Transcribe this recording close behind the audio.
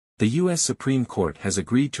The U.S. Supreme Court has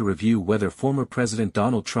agreed to review whether former President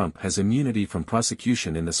Donald Trump has immunity from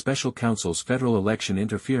prosecution in the Special Counsel's federal election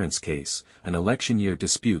interference case, an election year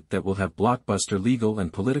dispute that will have blockbuster legal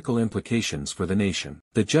and political implications for the nation.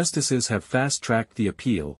 The justices have fast-tracked the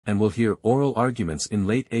appeal and will hear oral arguments in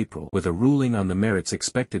late April with a ruling on the merits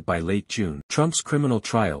expected by late June. Trump's criminal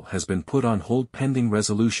trial has been put on hold pending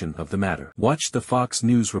resolution of the matter. Watch the Fox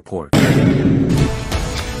News report.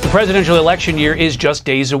 The presidential election year is just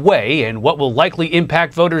days away, and what will likely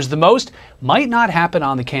impact voters the most might not happen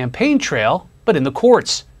on the campaign trail, but in the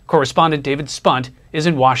courts. Correspondent David Spunt is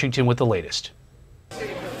in Washington with the latest.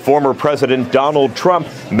 Former President Donald Trump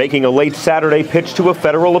making a late Saturday pitch to a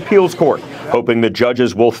federal appeals court, hoping the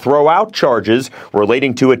judges will throw out charges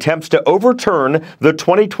relating to attempts to overturn the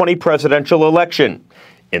 2020 presidential election.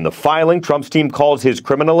 In the filing, Trump's team calls his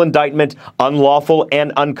criminal indictment unlawful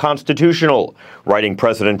and unconstitutional, writing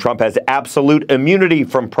President Trump has absolute immunity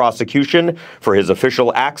from prosecution for his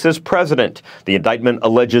official acts as president. The indictment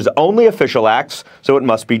alleges only official acts, so it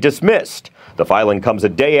must be dismissed. The filing comes a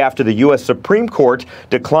day after the U.S. Supreme Court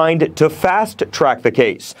declined to fast-track the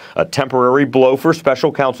case, a temporary blow for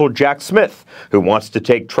Special Counsel Jack Smith, who wants to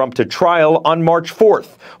take Trump to trial on March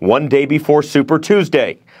 4th, one day before Super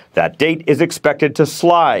Tuesday. That date is expected to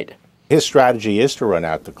slide. His strategy is to run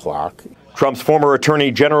out the clock. Trump's former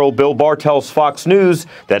Attorney General Bill Barr tells Fox News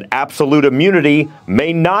that absolute immunity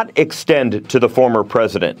may not extend to the former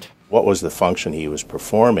president. What was the function he was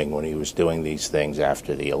performing when he was doing these things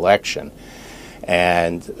after the election?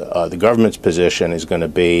 And the government's position is going to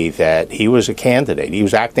be that he was a candidate. He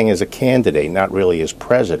was acting as a candidate, not really as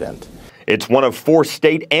president. It's one of 4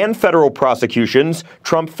 state and federal prosecutions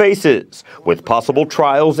Trump faces, with possible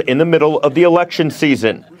trials in the middle of the election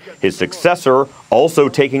season. His successor also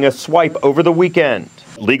taking a swipe over the weekend.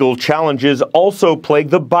 Legal challenges also plague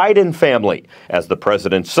the Biden family as the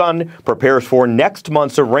president's son prepares for next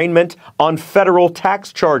month's arraignment on federal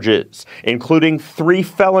tax charges, including 3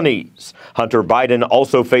 felonies. Hunter Biden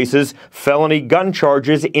also faces felony gun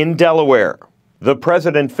charges in Delaware. The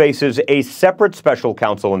president faces a separate special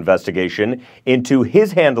counsel investigation into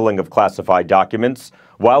his handling of classified documents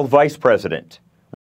while vice president.